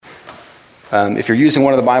If you're using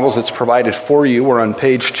one of the Bibles that's provided for you, we're on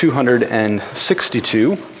page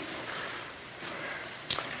 262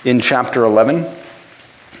 in chapter 11.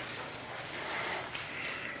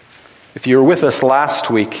 If you were with us last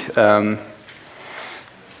week,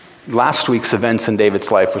 last week's events in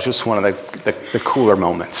David's life was just one of the cooler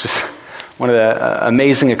moments, just one of the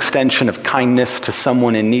amazing extension of kindness to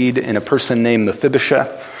someone in need in a person named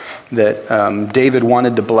Mephibosheth that David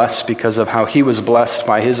wanted to bless because of how he was blessed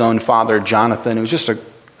by his own father, Jonathan. It was just a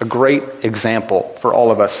great example for all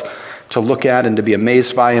of us to look at and to be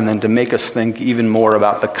amazed by, and then to make us think even more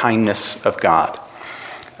about the kindness of God.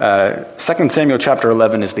 2 Samuel chapter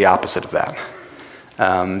 11 is the opposite of that.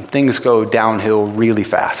 Things go downhill really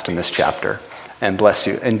fast in this chapter, and bless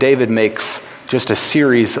you. And David makes just a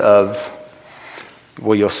series of,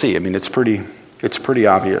 well, you'll see. I mean, it's pretty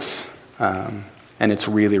obvious. And it's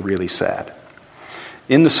really, really sad.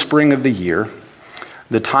 In the spring of the year,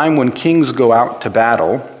 the time when kings go out to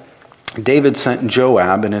battle, David sent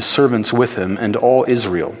Joab and his servants with him and all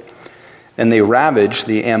Israel. And they ravaged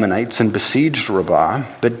the Ammonites and besieged Rabbah,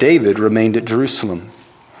 but David remained at Jerusalem.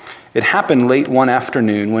 It happened late one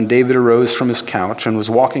afternoon when David arose from his couch and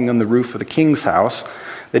was walking on the roof of the king's house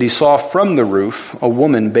that he saw from the roof a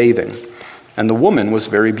woman bathing, and the woman was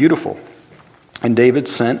very beautiful. And David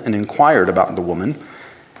sent and inquired about the woman.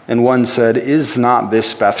 And one said, "Is not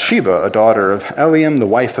this Bathsheba, a daughter of Eliam, the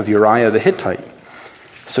wife of Uriah the Hittite?"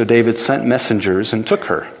 So David sent messengers and took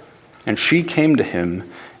her. And she came to him,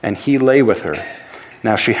 and he lay with her.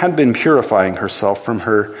 Now she had been purifying herself from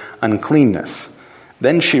her uncleanness.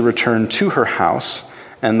 Then she returned to her house,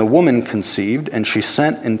 and the woman conceived, and she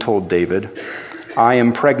sent and told David, "I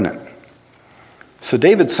am pregnant." So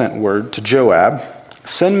David sent word to Joab,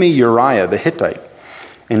 "Send me Uriah the Hittite."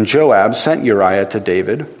 And Joab sent Uriah to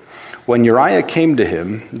David. When Uriah came to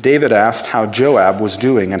him, David asked how Joab was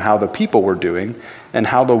doing and how the people were doing and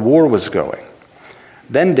how the war was going.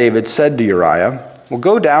 Then David said to Uriah, "Well,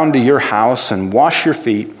 go down to your house and wash your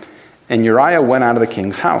feet." And Uriah went out of the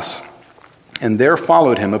king's house. And there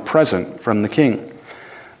followed him a present from the king.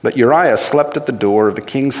 But Uriah slept at the door of the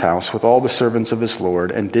king's house with all the servants of his lord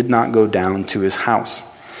and did not go down to his house.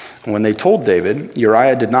 When they told David,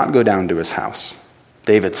 Uriah did not go down to his house.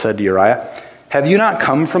 David said to Uriah, "Have you not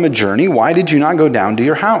come from a journey? Why did you not go down to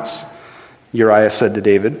your house?" Uriah said to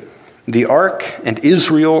David, "The ark and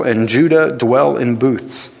Israel and Judah dwell in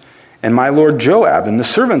booths, and my lord Joab and the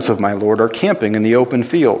servants of my lord are camping in the open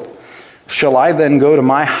field. Shall I then go to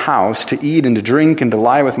my house to eat and to drink and to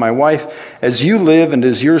lie with my wife? As you live and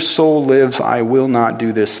as your soul lives, I will not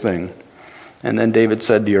do this thing." And then David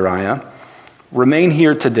said to Uriah, "Remain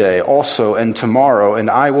here today also and tomorrow, and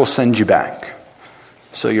I will send you back."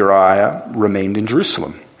 So Uriah remained in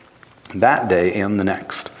Jerusalem that day and the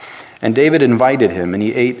next. And David invited him, and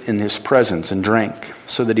he ate in his presence and drank,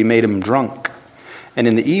 so that he made him drunk. And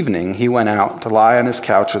in the evening he went out to lie on his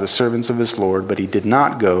couch with the servants of his lord, but he did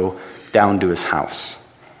not go down to his house.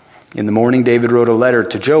 In the morning David wrote a letter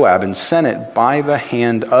to Joab and sent it by the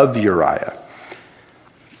hand of Uriah.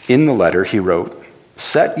 In the letter he wrote,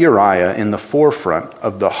 "Set Uriah in the forefront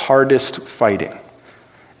of the hardest fighting,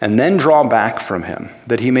 and then draw back from him,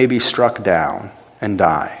 that he may be struck down and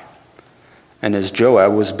die." And as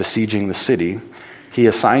Joab was besieging the city, he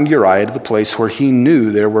assigned Uriah to the place where he knew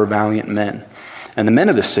there were valiant men. And the men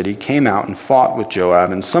of the city came out and fought with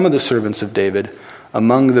Joab, and some of the servants of David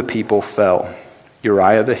among the people fell.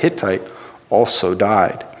 Uriah the Hittite also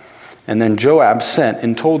died. And then Joab sent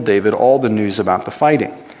and told David all the news about the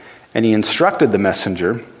fighting. And he instructed the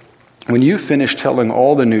messenger, "When you finish telling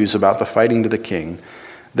all the news about the fighting to the king,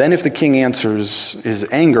 then if the king answers, his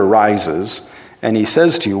anger rises, and he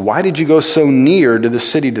says to you, 'Why did you go so near to the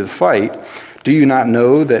city to fight? Do you not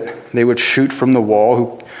know that they would shoot from the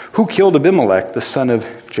wall? Who killed Abimelech, the son of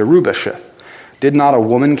Jerubbesheth? Did not a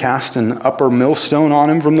woman cast an upper millstone on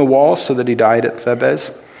him from the wall so that he died at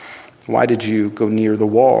Thebez? Why did you go near the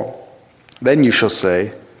wall?' Then you shall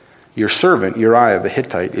say, 'Your servant Uriah the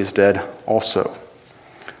Hittite is dead also.'"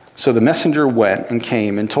 So the messenger went and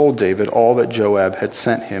came and told David all that Joab had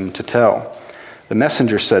sent him to tell. The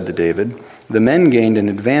messenger said to David, "The men gained an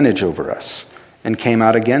advantage over us and came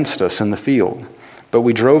out against us in the field, but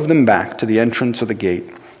we drove them back to the entrance of the gate,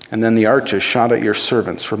 and then the archers shot at your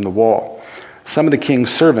servants from the wall. Some of the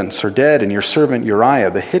king's servants are dead, and your servant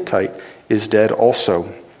Uriah the Hittite is dead also."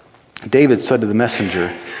 David said to the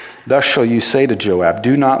messenger, "Thus shall you say to Joab,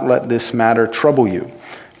 'Do not let this matter trouble you,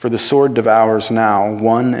 for the sword devours now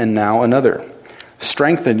one and now another.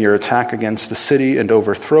 Strengthen your attack against the city and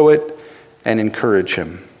overthrow it, and encourage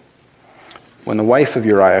him.'" When the wife of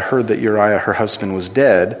Uriah heard that Uriah her husband was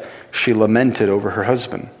dead, she lamented over her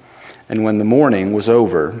husband. And when the mourning was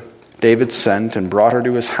over, David sent and brought her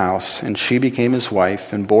to his house, and she became his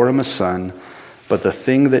wife and bore him a son. But the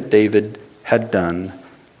thing that David had done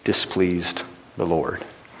displeased the Lord.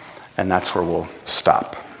 And that's where we'll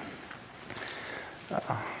stop. It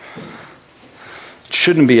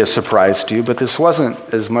shouldn't be a surprise to you, but this wasn't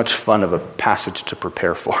as much fun of a passage to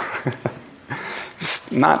prepare for.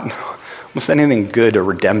 Just not almost anything good or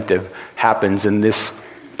redemptive happens in this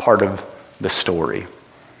part of the story.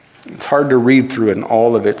 It's hard to read through it in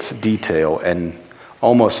all of its detail and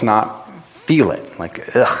almost not feel it.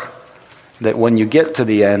 Like, ugh. That when you get to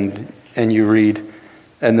the end and you read,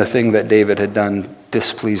 and the thing that David had done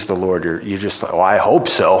displeased the Lord, you're just like, oh, I hope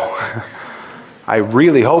so. I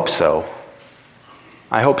really hope so.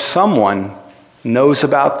 I hope someone knows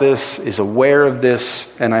about this, is aware of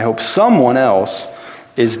this, and I hope someone else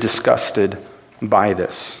is disgusted by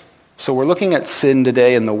this. So we're looking at sin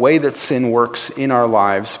today and the way that sin works in our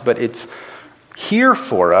lives, but it's here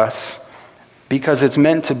for us because it's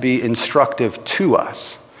meant to be instructive to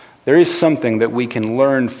us. There is something that we can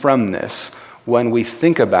learn from this when we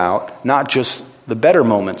think about not just the better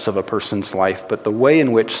moments of a person's life, but the way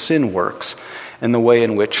in which sin works and the way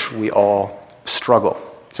in which we all struggle.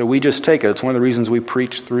 So we just take it. It's one of the reasons we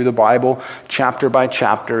preach through the Bible chapter by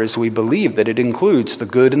chapter, is we believe that it includes the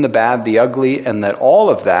good and the bad, the ugly, and that all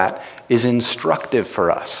of that is instructive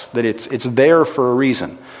for us, that it's there for a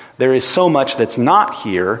reason. There is so much that's not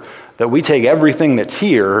here that we take everything that's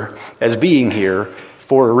here as being here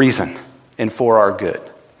for a reason and for our good.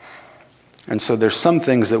 And so there's some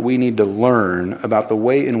things that we need to learn about the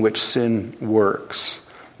way in which sin works,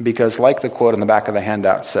 because like the quote on the back of the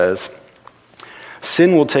handout says,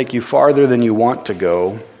 sin will take you farther than you want to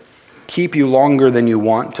go, keep you longer than you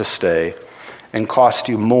want to stay, and cost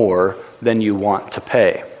you more than you want to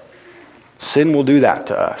pay. Sin will do that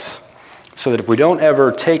to us. So that if we don't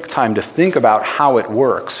ever take time to think about how it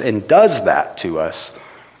works and does that to us,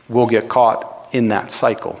 we'll get caught in that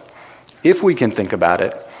cycle. If we can think about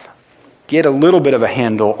it, get a little bit of a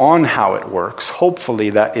handle on how it works,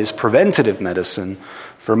 hopefully that is preventative medicine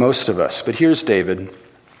for most of us. But here's David.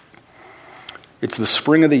 It's the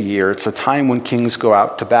spring of the year. It's a time when kings go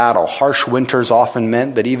out to battle. Harsh winters often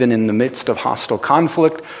meant that even in the midst of hostile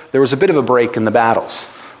conflict, there was a bit of a break in the battles,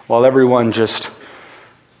 while everyone just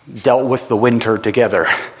dealt with the winter together.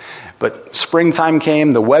 But springtime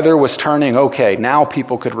came, the weather was turning. Okay, now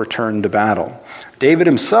people could return to battle. David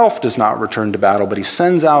himself does not return to battle, but he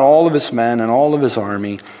sends out all of his men and all of his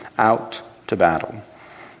army out to battle.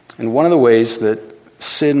 And one of the ways that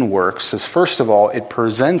sin works is, first of all, it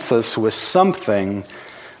presents us with something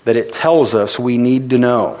that it tells us we need to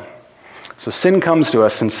know. So sin comes to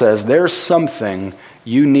us and says, there's something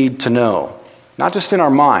you need to know. Not just in our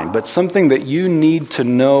mind, but something that you need to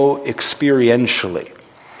know experientially.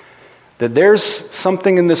 That there's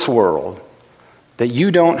something in this world that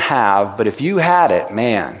you don't have, but if you had it,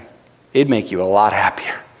 man, it'd make you a lot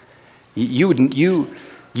happier. You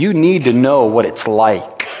need to know what it's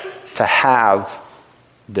like to have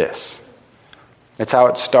this. That's how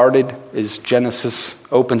it started, is Genesis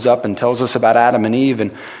opens up and tells us about Adam and Eve,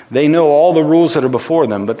 and they know all the rules that are before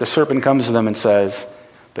them, but the serpent comes to them and says,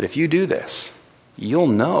 but if you do this, you'll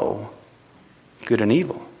know good and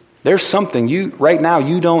evil. There's something right now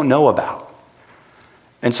you don't know about.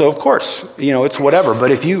 And so, of course, it's whatever,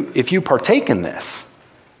 but if you partake in this,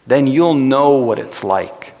 then you'll know what it's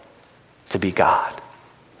like to be God.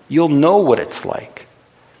 You'll know what it's like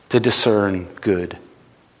to discern good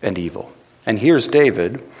and evil. And here's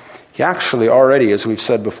David. He actually already, as we've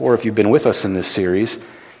said before, if you've been with us in this series,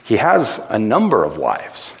 he has a number of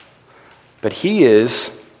wives. But he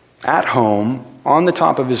is at home, on the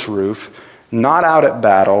top of his roof, not out at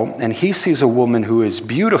battle, and he sees a woman who is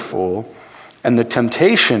beautiful, and the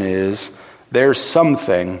temptation is there's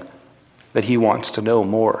something that he wants to know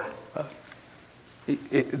more of.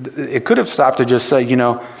 It could have stopped to just say,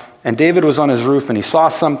 and David was on his roof and he saw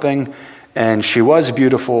something, and she was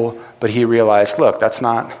beautiful, but he realized, look,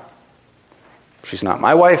 she's not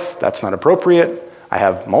my wife, that's not appropriate, I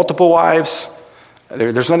have multiple wives,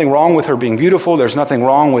 there's nothing wrong with her being beautiful, there's nothing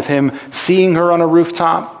wrong with him seeing her on a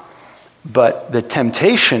rooftop, but the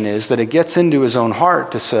temptation is that it gets into his own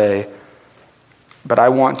heart to say, but I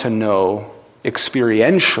want to know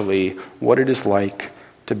experientially what it is like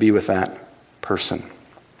to be with that person.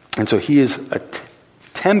 And so he is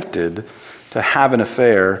tempted to have an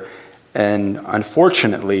affair, and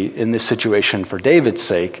unfortunately, in this situation, for David's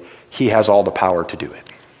sake, he has all the power to do it.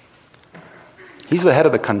 He's the head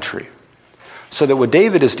of the country. So that what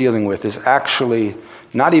David is dealing with is actually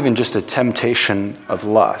not even just a temptation of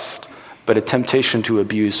lust, but a temptation to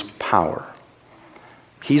abuse power.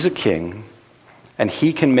 He's a king, and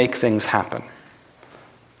he can make things happen.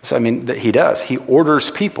 So, he does. He orders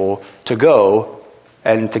people to go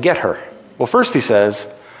and to get her. Well, first he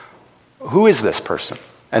says, who is this person?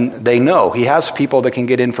 And they know. He has people that can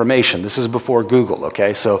get information. This is before Google,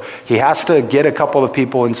 okay? So he has to get a couple of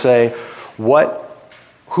people and say,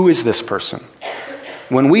 who is this person?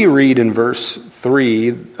 When we read in verse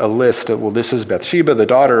 3 a list of, this is Bathsheba, the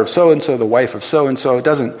daughter of so-and-so, the wife of so-and-so, it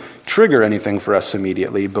doesn't trigger anything for us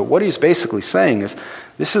immediately. But what he's basically saying is,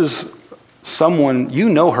 this is someone, you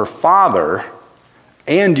know her father,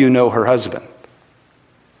 and you know her husband.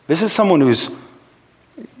 This is someone who's,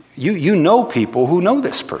 you know people who know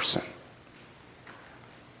this person.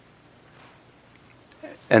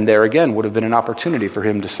 And there again would have been an opportunity for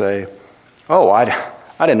him to say, I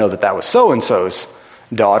didn't know that was so-and-so's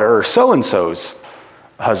daughter or so-and-so's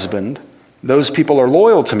husband. Those people are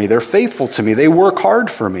loyal to me. They're faithful to me. They work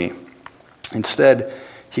hard for me. Instead,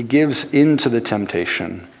 he gives in to the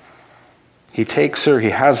temptation. He takes her. He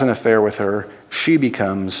has an affair with her. She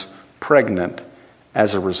becomes pregnant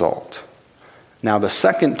as a result. Now, the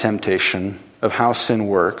second temptation of how sin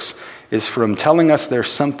works is from telling us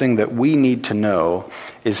there's something that we need to know,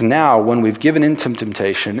 is now when we've given in to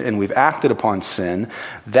temptation and we've acted upon sin,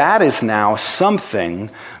 that is now something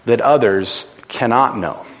that others cannot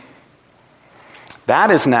know.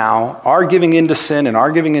 That is now, our giving into sin and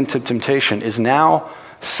our giving into temptation is now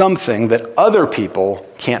something that other people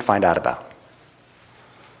can't find out about.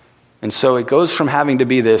 And so it goes from having to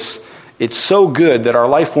be this, it's so good that our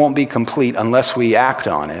life won't be complete unless we act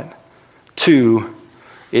on it, to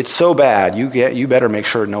it's so bad, you better make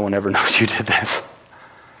sure no one ever knows you did this.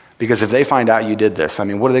 Because if they find out you did this,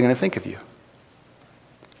 what are they going to think of you?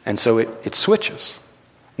 And so it switches.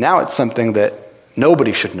 Now it's something that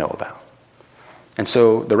nobody should know about. And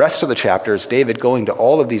so the rest of the chapter is David going to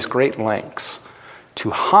all of these great lengths to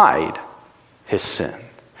hide his sin.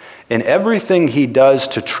 And everything he does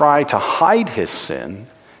to try to hide his sin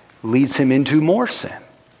leads him into more sin.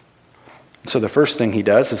 So the first thing he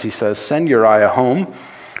does is he says, send Uriah home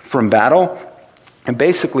from battle. And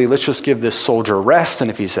basically, let's just give this soldier rest.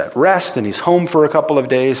 And if he's at rest and he's home for a couple of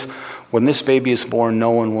days, when this baby is born,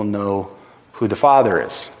 no one will know who the father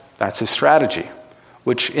is. That's his strategy,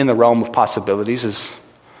 which in the realm of possibilities is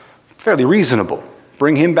fairly reasonable.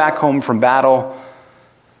 Bring him back home from battle.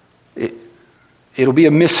 It'll be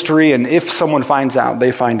a mystery, and if someone finds out,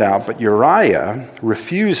 they find out. But Uriah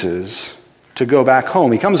refuses to go back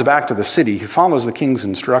home. He comes back to the city. He follows the king's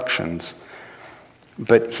instructions.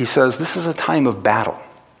 But he says, this is a time of battle.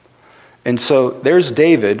 And so there's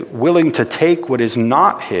David willing to take what is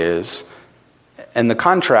not his, and the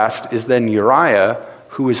contrast is then Uriah,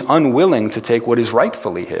 who is unwilling to take what is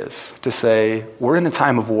rightfully his, to say, we're in a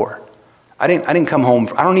time of war. I didn't come home,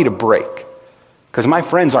 I don't need a break, because my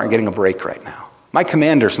friends aren't getting a break right now. My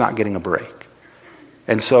commander's not getting a break.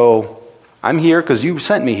 And so I'm here because you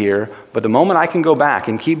sent me here, but the moment I can go back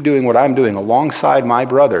and keep doing what I'm doing alongside my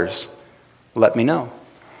brothers, let me know.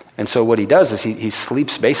 And so what he does is he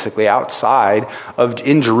sleeps basically outside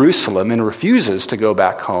in Jerusalem and refuses to go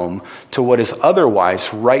back home to what is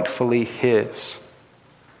otherwise rightfully his.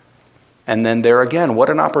 And then there again, what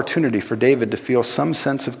an opportunity for David to feel some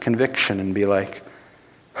sense of conviction and be like,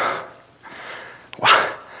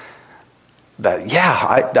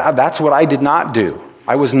 that's what I did not do.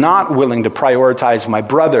 I was not willing to prioritize my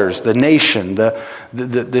brothers, the nation,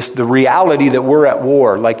 the reality that we're at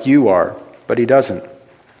war like you are. But he doesn't.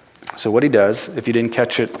 So what he does, if you didn't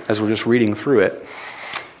catch it as we're just reading through it,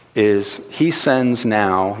 is he sends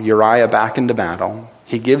now Uriah back into battle.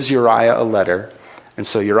 He gives Uriah a letter. And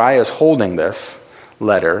so Uriah is holding this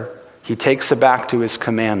letter. He takes it back to his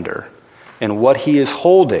commander. And what he is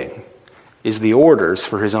holding is the orders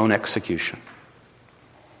for his own execution.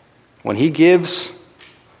 When he gives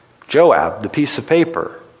Joab the piece of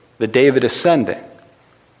paper that David is sending,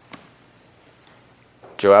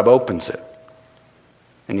 Joab opens it,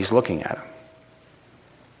 and he's looking at him.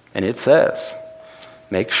 And it says,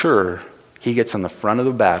 make sure he gets in the front of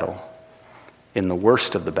the battle, in the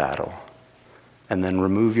worst of the battle, and then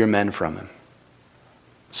remove your men from him,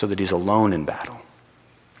 so that he's alone in battle,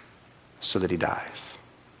 so that he dies.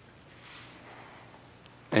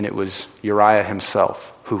 And it was Uriah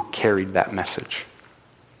himself who carried that message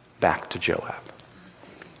back to Joab.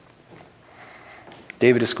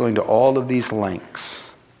 David is going to all of these lengths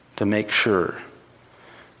to make sure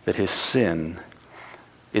that his sin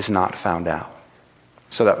is not found out.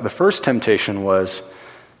 So that the first temptation was,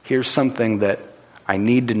 here's something that I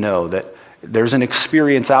need to know, that there's an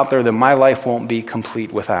experience out there that my life won't be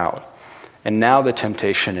complete without. And now the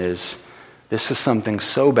temptation is, this is something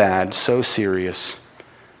so bad, so serious,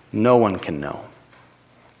 No one can know.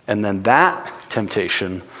 And then that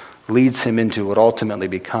temptation leads him into what ultimately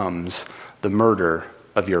becomes the murder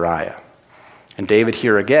of Uriah. And David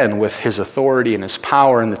here again, with his authority and his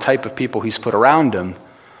power and the type of people he's put around him,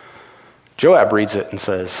 Joab reads it and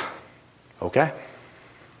says, okay,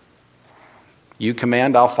 you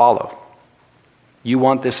command, I'll follow. You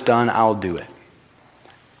want this done, I'll do it.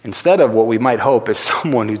 Instead of what we might hope is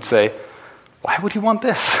someone who'd say, why would he want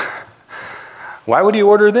this? Why would he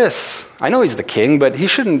order this? I know he's the king, but he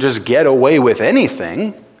shouldn't just get away with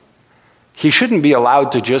anything. He shouldn't be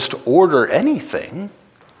allowed to just order anything.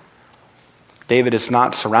 David is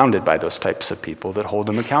not surrounded by those types of people that hold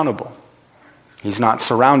him accountable. He's not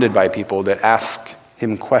surrounded by people that ask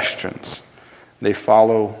him questions. They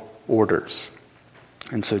follow orders.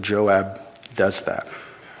 And so Joab does that.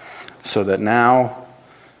 So that now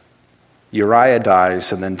Uriah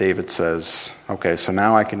dies, and then David says, okay, so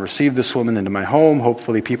now I can receive this woman into my home.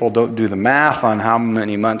 Hopefully people don't do the math on how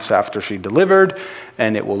many months after she delivered,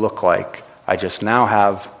 and it will look like I just now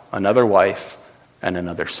have another wife and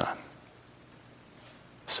another son.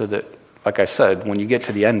 So that, like I said, when you get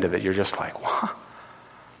to the end of it, you're just like, what?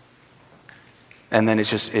 And then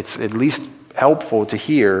it's at least helpful to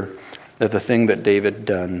hear that the thing that David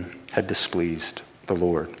done had displeased the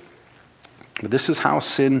Lord. But this is how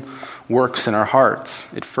sin works in our hearts.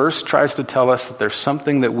 It first tries to tell us that there's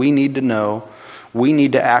something that we need to know, we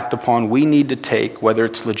need to act upon, we need to take, whether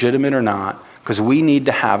it's legitimate or not, because we need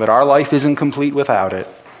to have it. Our life isn't complete without it.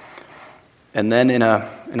 And then in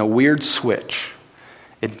a weird switch,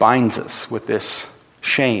 it binds us with this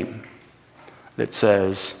shame that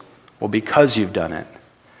says, well, because you've done it,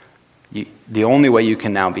 the only way you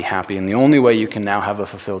can now be happy and the only way you can now have a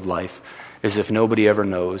fulfilled life is if nobody ever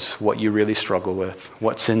knows what you really struggle with,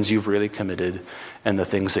 what sins you've really committed, and the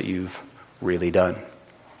things that you've really done.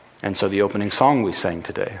 And so the opening song we sang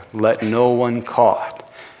today, let no one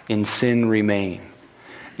caught in sin remain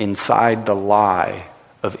inside the lie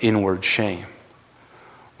of inward shame.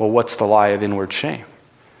 Well, what's the lie of inward shame?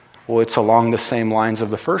 Well, it's along the same lines of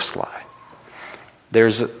the first lie.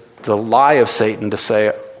 There's the lie of Satan to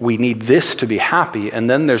say, we need this to be happy, and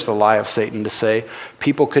then there's the lie of Satan to say,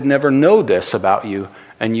 people could never know this about you,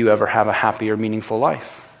 and you ever have a happy or meaningful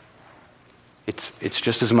life. It's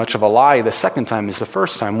just as much of a lie the second time as the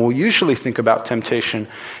first time. We'll usually think about temptation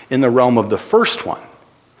in the realm of the first one,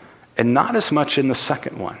 and not as much in the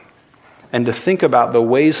second one. And to think about the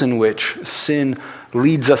ways in which sin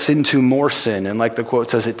leads us into more sin. And like the quote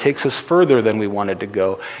says, it takes us further than we wanted to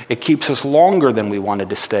go. It keeps us longer than we wanted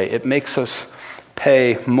to stay. It makes us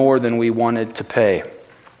pay more than we wanted to pay.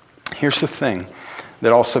 Here's the thing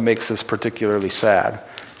that also makes this particularly sad.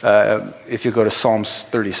 If you go to Psalms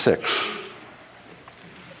 36.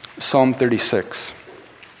 Psalm 36.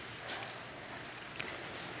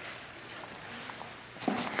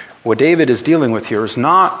 What David is dealing with here is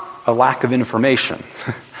not a lack of information.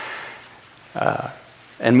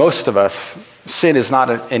 And most of us, sin is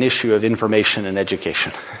not an issue of information and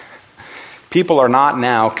education. People are not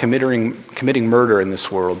now committing murder in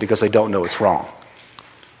this world because they don't know it's wrong.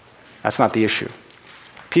 That's not the issue.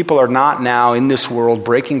 People are not now in this world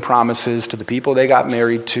breaking promises to the people they got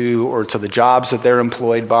married to or to the jobs that they're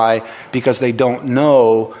employed by because they don't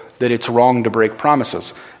know that it's wrong to break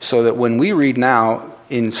promises. So that when we read now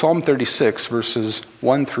in Psalm 36, verses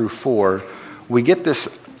 1 through 4, we get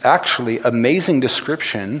this actually amazing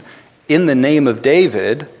description in the name of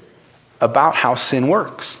David about how sin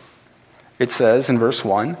works. It says in verse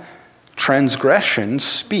 1, transgression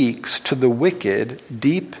speaks to the wicked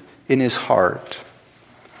deep in his heart.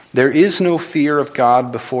 There is no fear of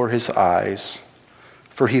God before his eyes,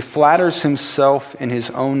 for he flatters himself in his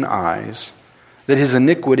own eyes, that his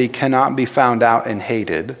iniquity cannot be found out and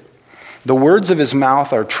hated. The words of his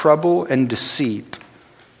mouth are trouble and deceit.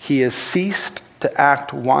 He has ceased to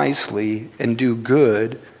act wisely and do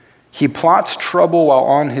good. He plots trouble while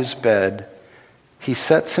on his bed. He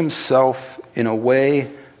sets himself in a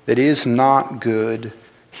way that is not good.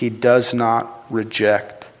 He does not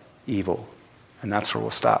reject evil. And that's where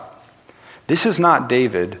we'll stop. This is not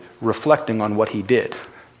David reflecting on what he did.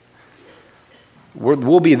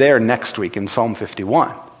 We'll be there next week in Psalm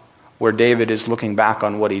 51, where David is looking back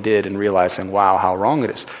on what he did and realizing, wow, how wrong it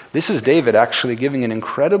is. This is David actually giving an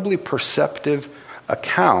incredibly perceptive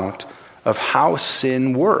account of how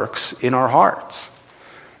sin works in our hearts.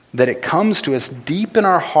 That it comes to us deep in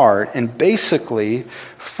our heart, and basically,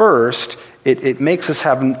 first, it makes us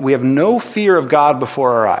we have no fear of God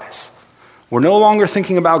before our eyes. We're no longer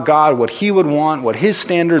thinking about God, what he would want, what his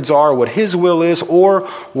standards are, what his will is, or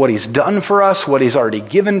what he's done for us, what he's already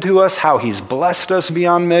given to us, how he's blessed us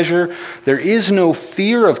beyond measure. There is no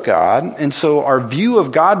fear of God, and so our view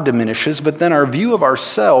of God diminishes, but then our view of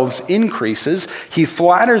ourselves increases. He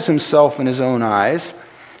flatters himself in his own eyes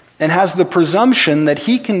and has the presumption that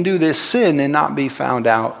he can do this sin and not be found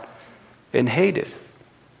out and hated.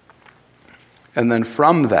 And then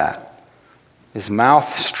from that, his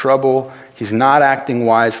mouth is trouble. He's not acting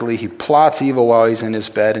wisely. He plots evil while he's in his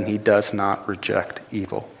bed, and he does not reject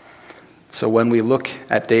evil. So when we look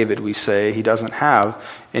at David, we say he doesn't have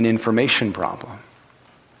an information problem.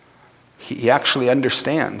 He actually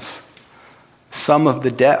understands some of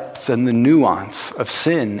the depths and the nuance of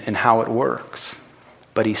sin and how it works.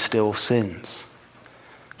 But he still sins.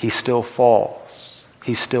 He still falls.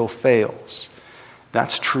 He still fails.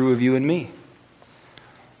 That's true of you and me.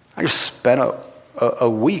 I just spent a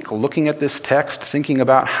week looking at this text, thinking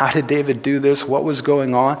about how did David do this, what was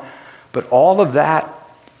going on. But all of that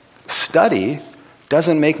study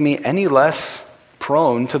doesn't make me any less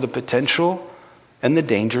prone to the potential and the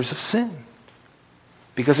dangers of sin.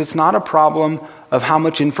 Because it's not a problem of how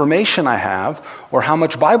much information I have or how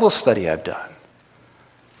much Bible study I've done.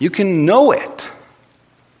 You can know it,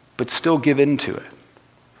 but still give in to it.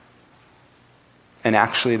 And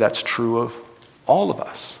actually, that's true of all of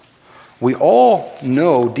us. We all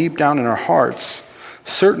know deep down in our hearts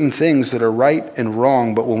certain things that are right and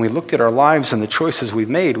wrong, but when we look at our lives and the choices we've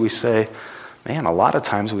made, we say, man, a lot of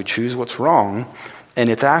times we choose what's wrong, and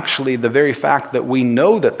it's actually the very fact that we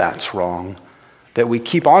know that that's wrong, that we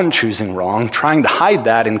keep on choosing wrong, trying to hide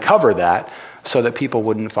that and cover that so that people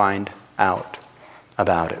wouldn't find out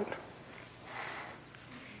about it.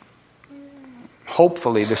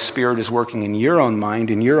 Hopefully, the Spirit is working in your own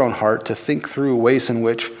mind, in your own heart, to think through ways in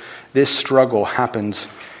which this struggle happens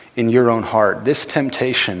in your own heart. This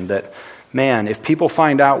temptation that, man, if people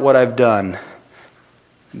find out what I've done,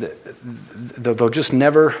 they'll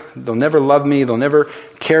never love me, they'll never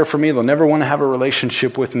care for me, they'll never want to have a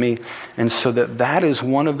relationship with me. And so that is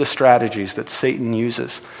one of the strategies that Satan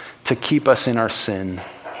uses to keep us in our sin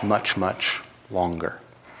much, much longer.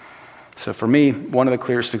 So for me, one of the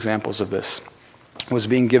clearest examples of this was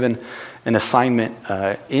being given an assignment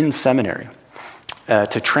in seminary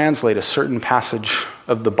to translate a certain passage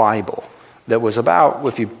of the Bible that was about,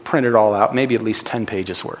 if you print it all out, maybe at least 10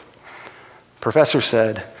 pages worth. Professor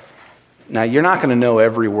said, now you're not going to know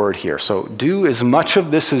every word here, so do as much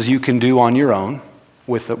of this as you can do on your own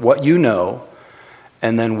with what you know,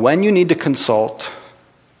 and then when you need to consult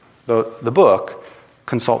the book,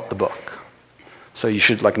 consult the book. So you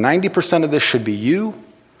should, 90% of this should be you,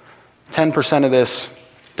 10% of this,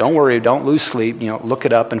 don't worry, don't lose sleep, look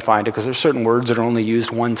it up and find it, because there's certain words that are only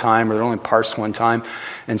used one time or they're only parsed one time,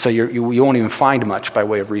 and so you won't even find much by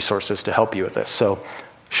way of resources to help you with this. So it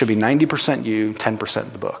should be 90% you,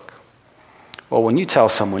 10% the book. Well, when you tell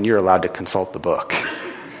someone you're allowed to consult the book,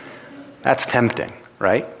 that's tempting,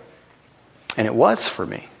 right? And it was for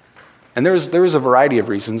me. And there was a variety of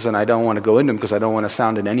reasons, and I don't want to go into them because I don't want to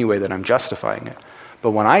sound in any way that I'm justifying it.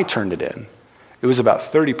 But when I turned it in, it was about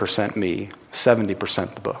 30% me,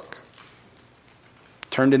 70% the book.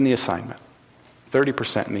 Turned in the assignment.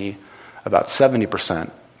 30% me, about 70%.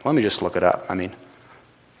 Let me just look it up.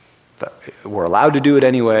 We're allowed to do it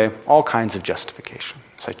anyway. All kinds of justification.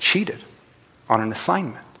 So I cheated on an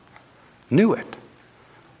assignment. Knew it.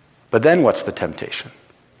 But then what's the temptation?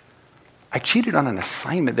 I cheated on an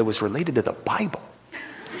assignment that was related to the Bible.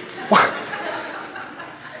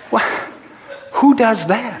 What? Who does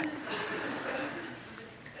that?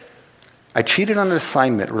 I cheated on an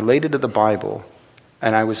assignment related to the Bible,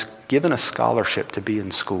 and I was given a scholarship to be in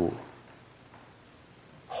school.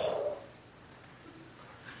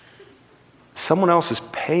 Someone else is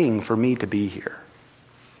paying for me to be here,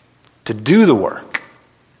 to do the work,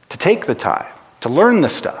 to take the time, to learn the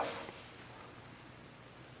stuff.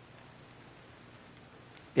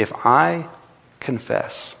 If I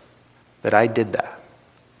confess that I did that,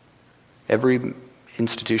 every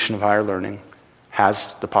institution of higher learning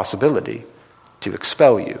has the possibility to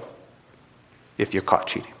expel you if you're caught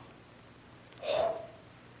cheating.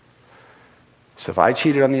 So if I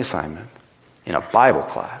cheated on the assignment in a Bible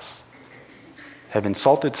class, have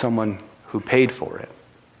insulted someone who paid for it,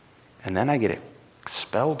 and then I get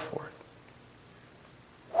expelled for it,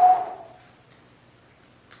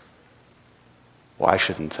 well, I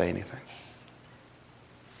shouldn't say anything.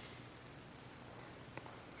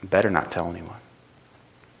 Better not tell anyone.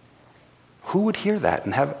 Who would hear that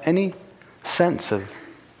and have any sense of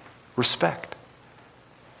respect?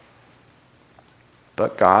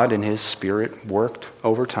 But God in his Spirit worked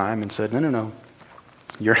over time and said, no.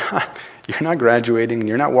 You're not graduating and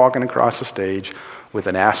you're not walking across the stage with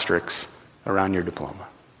an asterisk around your diploma.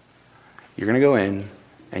 You're going to go in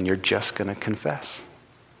and you're just going to confess.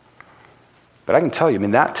 But I can tell you,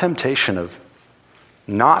 that temptation of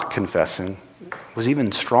not confessing was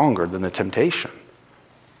even stronger than the temptation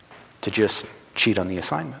to just cheat on the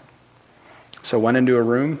assignment. So I went into a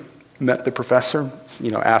room, met the professor,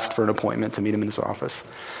 asked for an appointment to meet him in his office.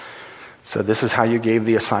 So this is how you gave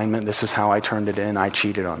the assignment. This is how I turned it in. I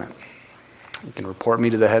cheated on it. You can report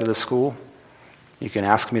me to the head of the school. You can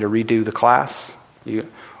ask me to redo the class.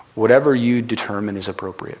 Whatever you determine is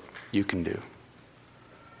appropriate, you can do.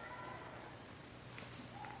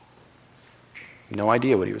 No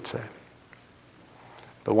idea what he would say.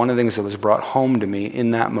 But one of the things that was brought home to me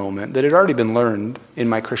in that moment that had already been learned in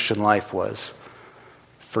my Christian life was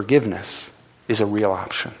forgiveness is a real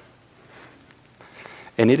option.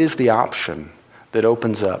 And it is the option that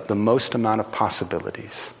opens up the most amount of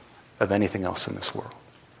possibilities of anything else in this world.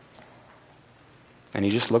 And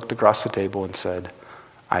he just looked across the table and said,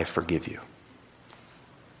 I forgive you.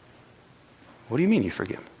 What do you mean you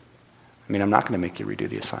forgive me? I'm not going to make you redo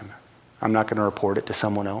the assignment. I'm not going to report it to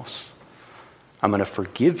someone else. I'm going to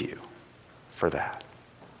forgive you for that.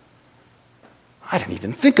 I didn't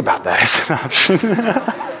even think about that as an option.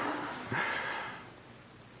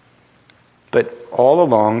 But all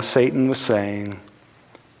along, Satan was saying,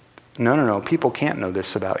 no, people can't know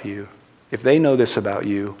this about you. If they know this about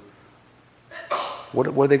you, what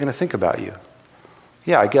are they going to think about you?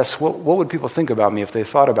 Yeah, I guess, what would people think about me if they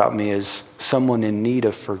thought about me as someone in need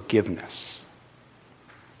of forgiveness?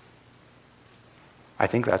 I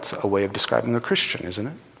think that's a way of describing a Christian, isn't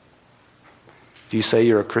it? If you say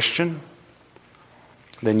you're a Christian,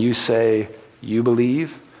 then you say you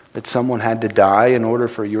believe that someone had to die in order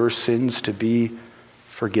for your sins to be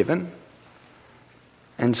forgiven.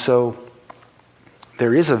 And so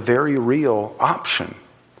there is a very real option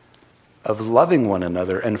of loving one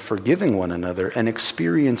another and forgiving one another and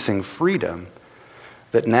experiencing freedom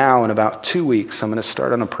that now in about 2 weeks I'm going to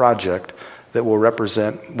start on a project that will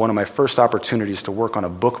represent one of my first opportunities to work on a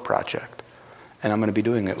book project. And I'm going to be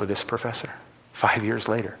doing it with this professor 5 years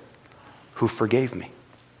later who forgave me.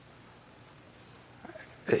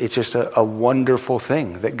 It's just a wonderful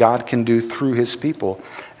thing that God can do through his people.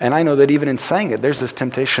 And I know that even in saying it, there's this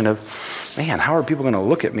temptation of, man, how are people going to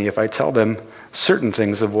look at me if I tell them certain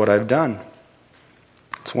things of what I've done?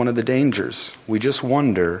 It's one of the dangers. We just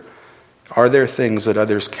wonder, are there things that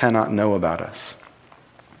others cannot know about us?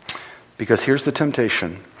 Because here's the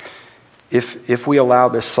temptation. If we allow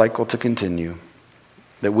this cycle to continue,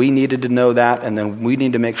 that we needed to know that, and then we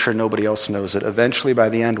need to make sure nobody else knows it. Eventually, by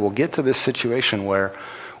the end, we'll get to this situation where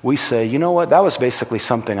we say, you know what, that was basically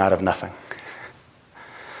something out of nothing.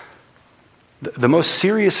 The most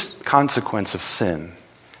serious consequence of sin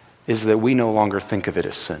is that we no longer think of it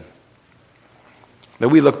as sin. That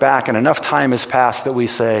we look back and enough time has passed that we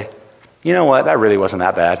say, you know what, that really wasn't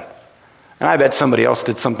that bad. And I bet somebody else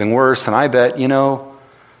did something worse, and I bet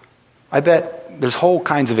there's whole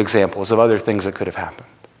kinds of examples of other things that could have happened.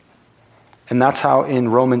 And that's how in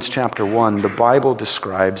Romans chapter 1, the Bible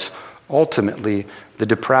describes ultimately the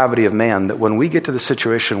depravity of man, that when we get to the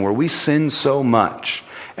situation where we sin so much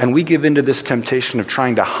and we give into this temptation of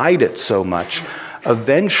trying to hide it so much,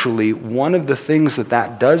 eventually one of the things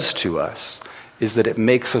that does to us is that it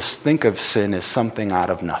makes us think of sin as something out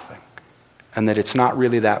of nothing, and that it's not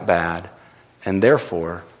really that bad, and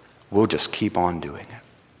therefore we'll just keep on doing it.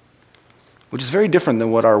 Which is very different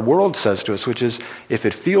than what our world says to us, which is, if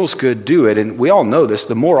it feels good, do it. And we all know this.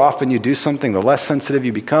 The more often you do something, the less sensitive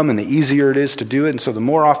you become, and the easier it is to do it. And so the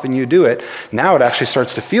more often you do it, now it actually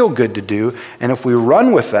starts to feel good to do. And if we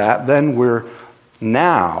run with that, then we're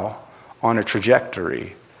now on a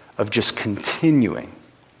trajectory of just continuing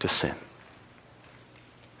to sin.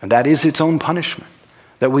 And that is its own punishment,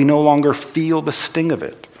 that we no longer feel the sting of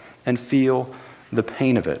it and feel the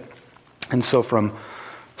pain of it. And so from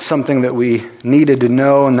something that we needed to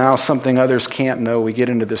know, and now something others can't know, we get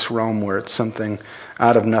into this realm where it's something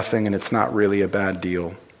out of nothing and it's not really a bad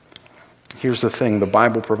deal. Here's the thing, the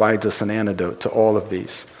Bible provides us an antidote to all of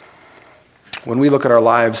these. When we look at our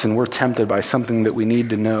lives and we're tempted by something that we need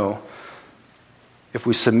to know, if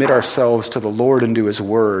we submit ourselves to the Lord and to his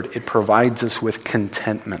word, it provides us with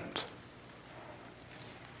contentment.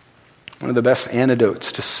 One of the best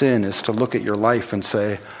antidotes to sin is to look at your life and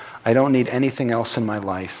say, I don't need anything else in my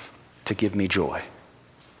life to give me joy.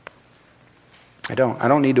 I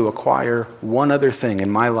don't need to acquire one other thing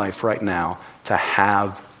in my life right now to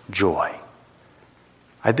have joy.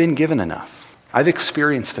 I've been given enough. I've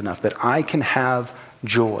experienced enough that I can have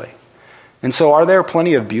joy. And so are there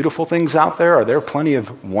plenty of beautiful things out there? Are there plenty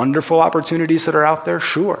of wonderful opportunities that are out there?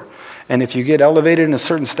 Sure. And if you get elevated in a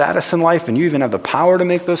certain status in life and you even have the power to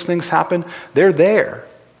make those things happen, they're there.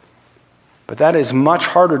 But that is much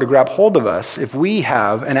harder to grab hold of us if we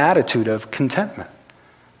have an attitude of contentment.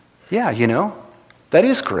 Yeah, that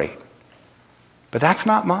is great. But that's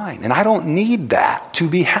not mine. And I don't need that to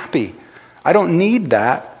be happy. I don't need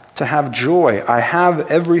that to have joy. I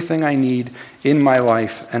have everything I need in my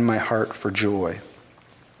life and my heart for joy.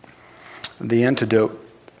 The antidote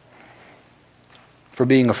for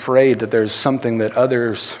being afraid that there's something that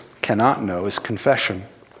others cannot know is confession.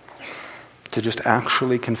 To just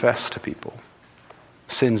actually confess to people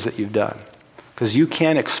sins that you've done. Because you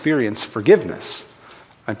can't experience forgiveness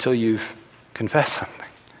until you've confessed something.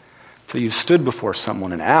 Until you've stood before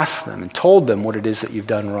someone and asked them and told them what it is that you've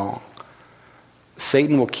done wrong.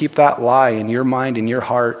 Satan will keep that lie in your mind, in your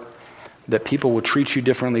heart, that people will treat you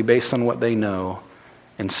differently based on what they know,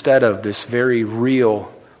 instead of this very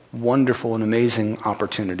real, wonderful, and amazing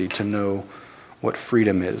opportunity to know what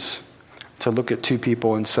freedom is. To look at two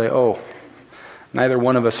people and say, oh, neither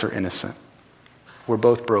one of us are innocent. We're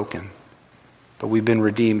both broken, but we've been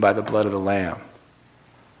redeemed by the blood of the Lamb.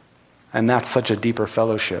 And that's such a deeper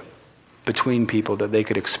fellowship between people that they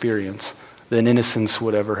could experience than innocence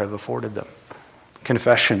would ever have afforded them.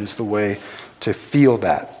 Confession is the way to feel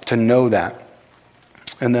that, to know that.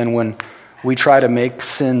 And then when we try to make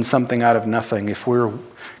sin something out of nothing, if we're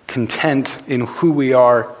content in who we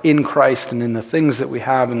are in Christ and in the things that we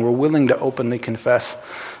have, and we're willing to openly confess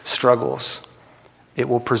struggles, it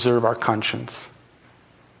will preserve our conscience.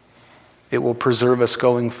 It will preserve us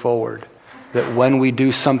going forward. That when we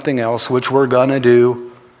do something else, which we're going to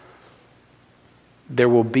do, there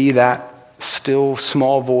will be that still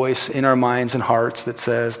small voice in our minds and hearts that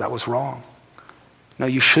says, that was wrong. No,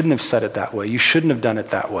 you shouldn't have said it that way. You shouldn't have done it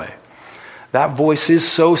that way. That voice is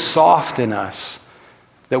so soft in us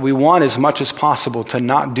that we want as much as possible to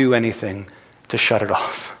not do anything to shut it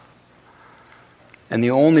off. And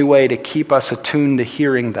the only way to keep us attuned to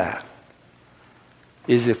hearing that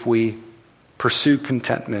is if we pursue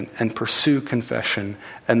contentment and pursue confession,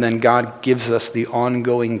 and then God gives us the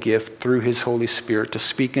ongoing gift through His Holy Spirit to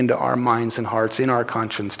speak into our minds and hearts, in our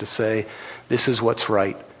conscience, to say, this is what's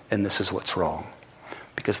right and this is what's wrong.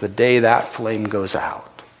 Because the day that flame goes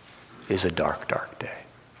out is a dark, dark day.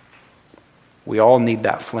 We all need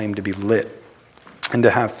that flame to be lit and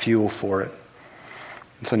to have fuel for it.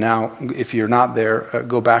 And so now, if you're not there,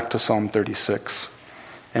 go back to Psalm 36,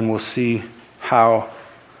 and we'll see how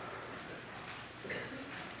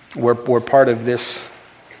where part of this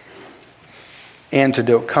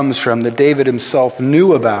antidote comes from, that David himself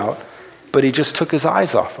knew about, but he just took his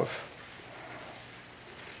eyes off of.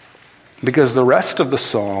 Because the rest of the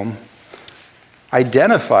psalm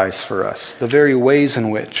identifies for us the very ways in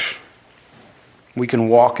which we can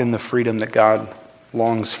walk in the freedom that God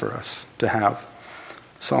longs for us to have.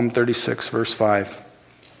 Psalm 36, verse 5.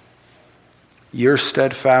 Your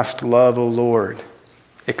steadfast love, O Lord,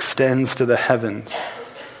 extends to the heavens,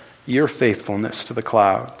 your faithfulness to the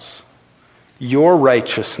clouds. Your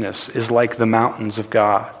righteousness is like the mountains of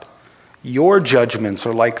God. Your judgments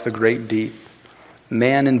are like the great deep.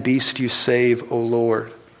 Man and beast you save, O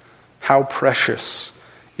Lord. How precious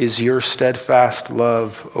is your steadfast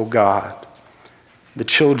love, O God. The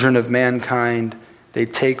children of mankind, they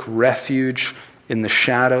take refuge in the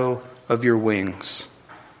shadow of your wings.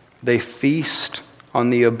 They feast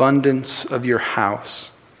on the abundance of your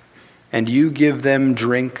house, and you give them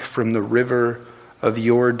drink from the river of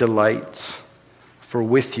your delights. For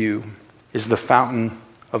with you is the fountain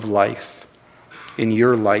of life. In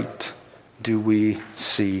your light do we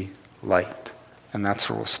see light. And that's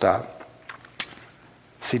where we'll stop.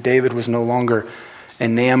 See, David was no longer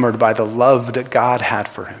enamored by the love that God had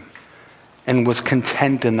for him and was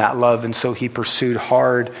content in that love. And so he pursued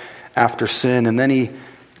hard after sin. And then he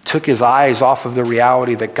took his eyes off of the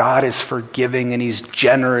reality that God is forgiving and He's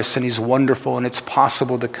generous and He's wonderful, and it's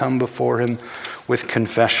possible to come before Him with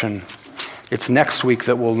confession. It's next week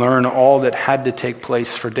that we'll learn all that had to take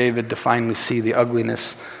place for David to finally see the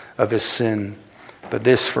ugliness of his sin. But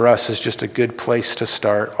this for us is just a good place to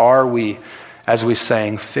start. Are we, as we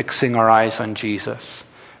sang, fixing our eyes on Jesus,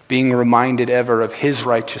 being reminded ever of His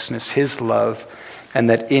righteousness, His love, and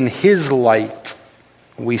that in His light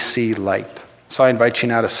we see light? So I invite you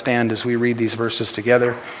now to stand as we read these verses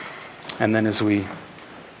together, and then as we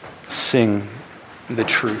sing the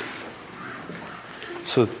truth.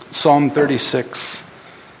 So Psalm 36,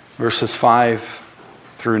 verses 5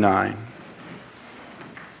 through 9.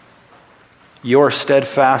 Your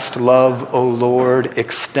steadfast love, O Lord,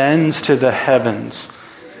 extends to the heavens,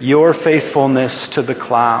 your faithfulness to the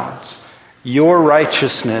clouds. Your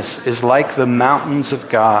righteousness is like the mountains of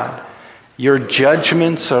God. Your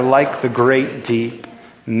judgments are like the great deep.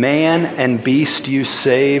 Man and beast you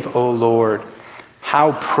save, O Lord.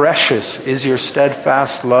 How precious is your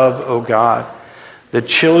steadfast love, O God. The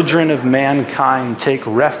children of mankind take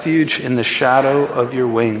refuge in the shadow of your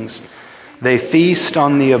wings. They feast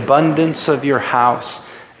on the abundance of your house,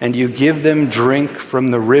 and you give them drink from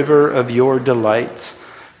the river of your delights.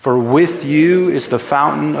 For with you is the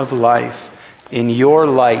fountain of life. In your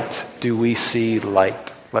light do we see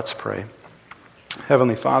light. Let's pray.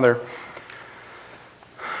 Heavenly Father,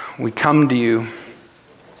 we come to you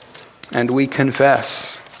and we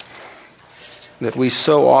confess that we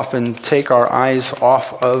so often take our eyes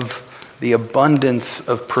off of the abundance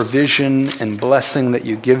of provision and blessing that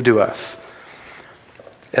you give to us.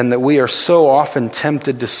 And that we are so often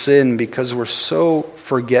tempted to sin because we're so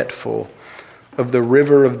forgetful of the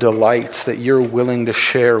river of delights that you're willing to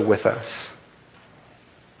share with us.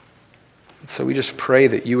 So we just pray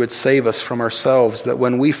that you would save us from ourselves, that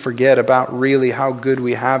when we forget about really how good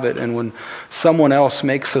we have it, and when someone else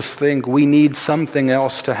makes us think we need something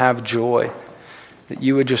else to have joy, that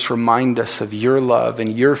you would just remind us of your love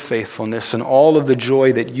and your faithfulness and all of the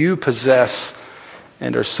joy that you possess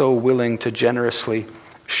and are so willing to generously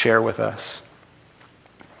share with us.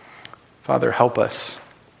 Father, help us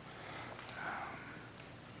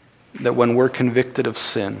that when we're convicted of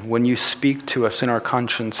sin, when you speak to us in our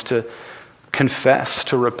conscience to confess,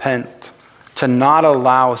 to repent, to not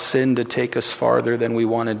allow sin to take us farther than we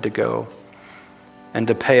wanted to go, and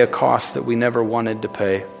to pay a cost that we never wanted to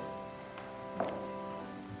pay.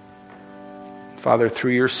 Father,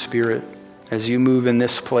 through your Spirit, as you move in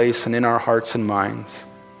this place and in our hearts and minds,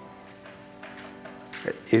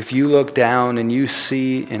 if you look down and you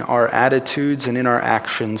see in our attitudes and in our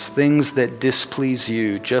actions things that displease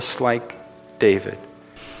you, just like David,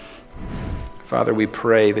 Father, we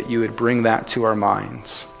pray that you would bring that to our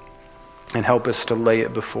minds and help us to lay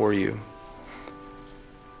it before you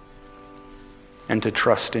and to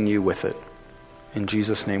trust in you with it. In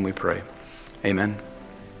Jesus' name we pray. Amen.